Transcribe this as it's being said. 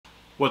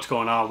What's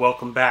going on?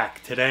 Welcome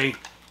back. Today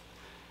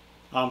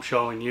I'm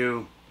showing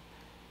you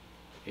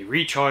a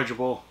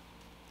rechargeable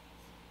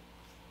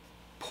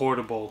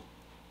portable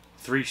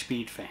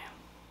 3-speed fan.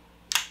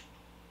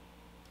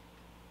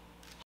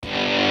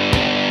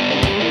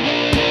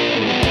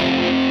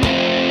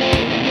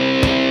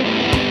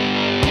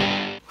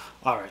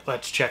 Alright,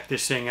 let's check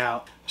this thing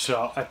out.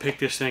 So I picked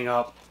this thing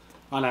up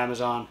on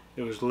Amazon.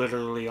 It was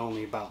literally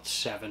only about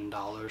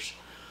 $7.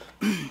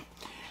 It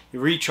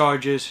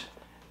recharges.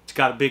 It's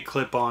got a big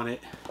clip on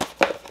it.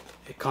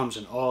 It comes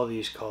in all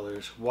these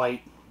colors: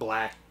 white,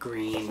 black,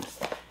 green,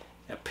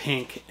 a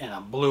pink, and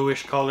a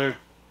bluish color.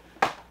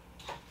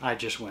 I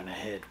just went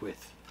ahead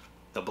with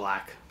the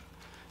black.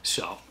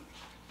 So,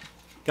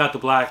 got the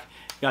black,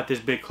 got this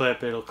big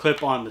clip. It'll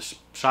clip on the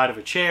side of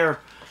a chair,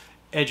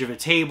 edge of a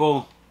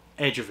table,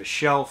 edge of a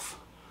shelf,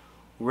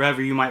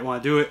 wherever you might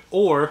want to do it.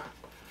 Or,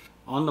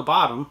 on the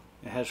bottom,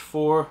 it has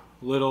 4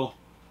 little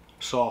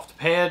soft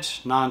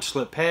pads,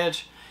 non-slip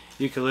pads.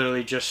 You can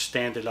literally just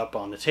stand it up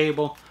on the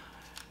table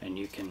and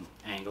you can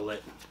angle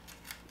it.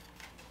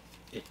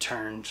 It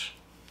turns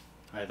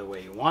either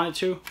way you want it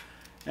to,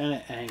 and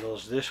it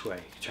angles this way.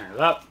 You turn it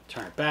up,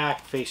 turn it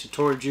back, face it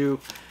towards you.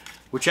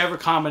 Whichever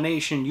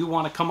combination you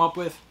want to come up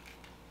with,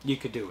 you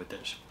could do with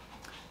this.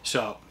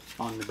 So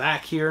on the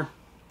back here,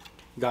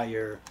 you got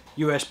your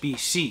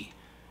USB-C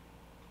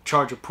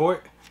charger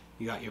port.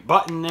 You got your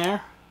button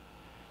there.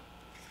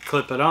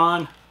 Clip it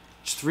on.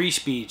 It's 3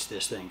 speeds,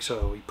 this thing.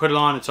 So you put it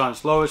on, it's on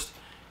its lowest.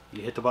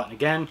 You hit the button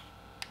again.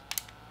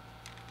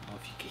 I don't know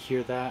if you can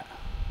hear that.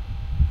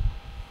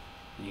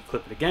 And you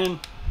clip it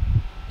again.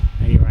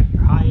 And you're at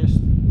your highest.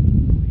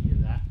 You hear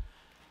that.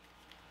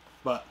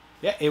 But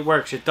yeah, it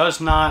works. It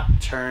does not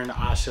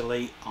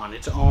oscillate on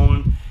its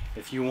own.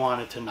 If you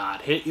want it to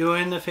not hit you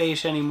in the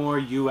face anymore,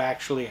 you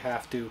actually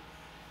have to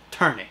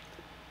turn it.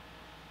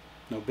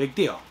 No big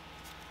deal.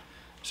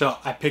 So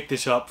I picked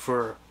this up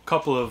for a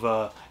couple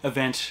of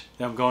events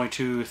that I'm going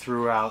to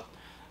throughout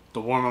the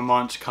warmer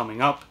months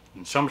coming up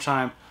in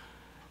summertime,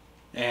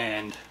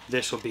 and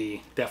this will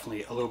be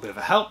definitely a little bit of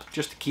a help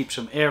just to keep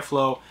some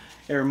airflow,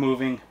 air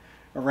moving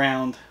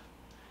around,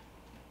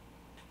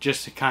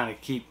 just to kind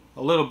of keep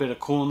a little bit of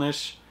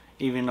coolness,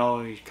 even though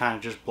you're kind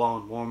of just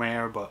blowing warm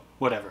air, but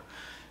whatever.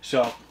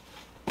 So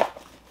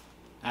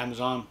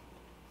Amazon,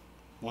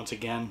 once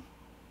again,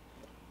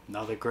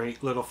 another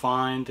great little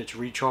find. It's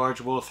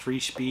rechargeable, 3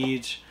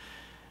 speeds.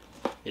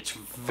 It's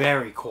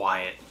very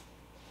quiet.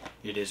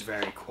 It is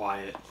very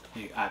quiet.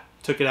 I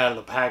took it out of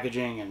the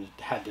packaging and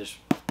it had this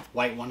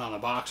white one on the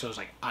box. I was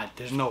like,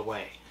 there's no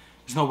way.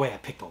 There's no way I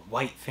picked a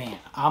white fan.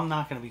 I'm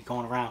not going to be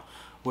going around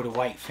with a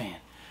white fan.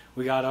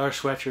 We got our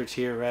sweatshirts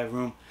here, Red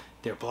Room.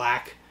 They're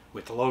black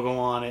with the logo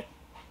on it.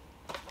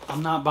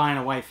 I'm not buying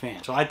a white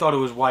fan. So I thought it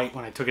was white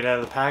when I took it out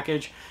of the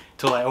package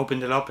until I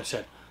opened it up and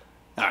said,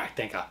 alright,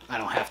 thank God. I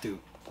don't have to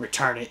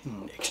return it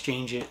and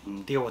exchange it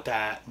and deal with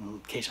that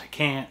in case I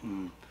can't,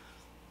 and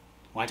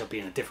winds up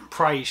being a different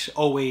price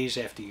always.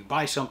 After you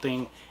buy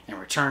something and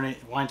return it,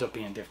 it winds up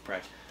being a different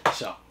price.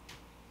 So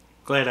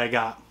glad I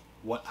got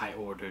what I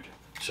ordered.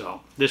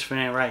 So this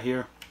fan right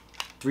here,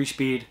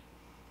 3-speed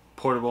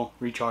portable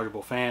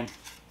rechargeable fan,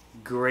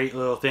 great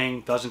little thing.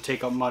 Doesn't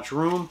take up much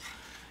room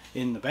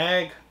in the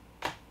bag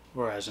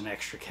or as an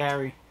extra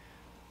carry.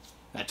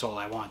 That's all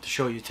I wanted to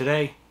show you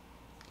today.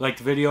 Like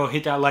the video,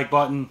 hit that like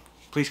button.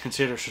 Please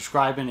consider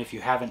subscribing if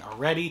you haven't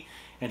already,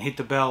 and hit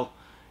the bell.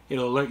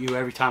 It'll alert you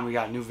every time we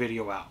got a new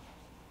video out.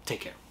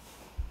 Take care.